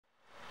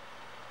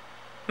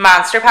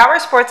Monster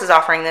Powersports is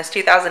offering this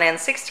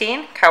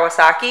 2016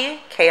 Kawasaki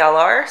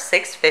KLR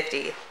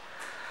 650.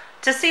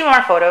 To see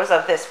more photos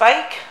of this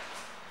bike,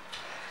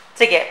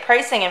 to get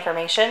pricing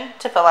information,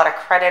 to fill out a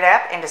credit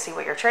app, and to see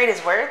what your trade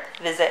is worth,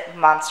 visit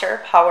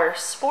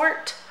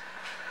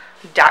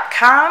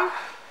monsterpowersport.com.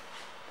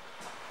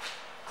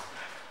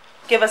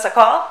 Give us a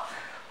call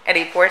at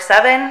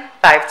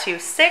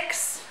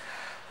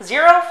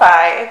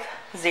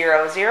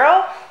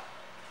 847-526-0500.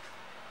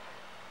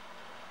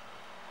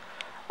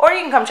 Or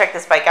you can come check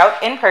this bike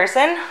out in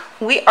person.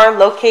 We are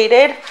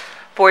located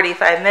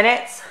 45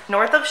 minutes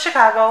north of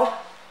Chicago,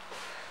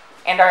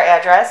 and our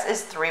address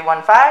is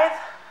 315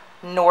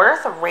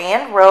 North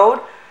Rand Road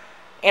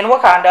in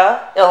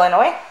Wauconda,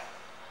 Illinois.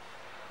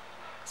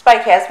 This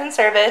bike has been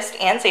serviced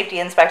and safety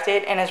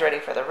inspected and is ready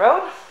for the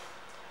road.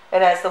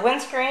 It has the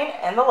windscreen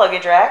and the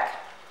luggage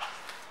rack.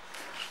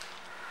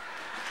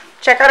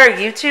 Check out our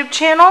YouTube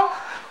channel.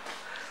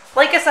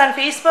 Like us on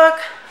Facebook.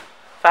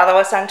 Follow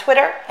us on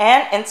Twitter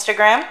and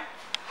Instagram.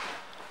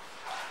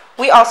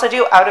 We also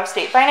do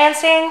out-of-state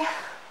financing,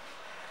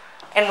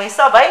 and we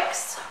sell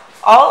bikes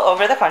all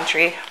over the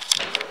country.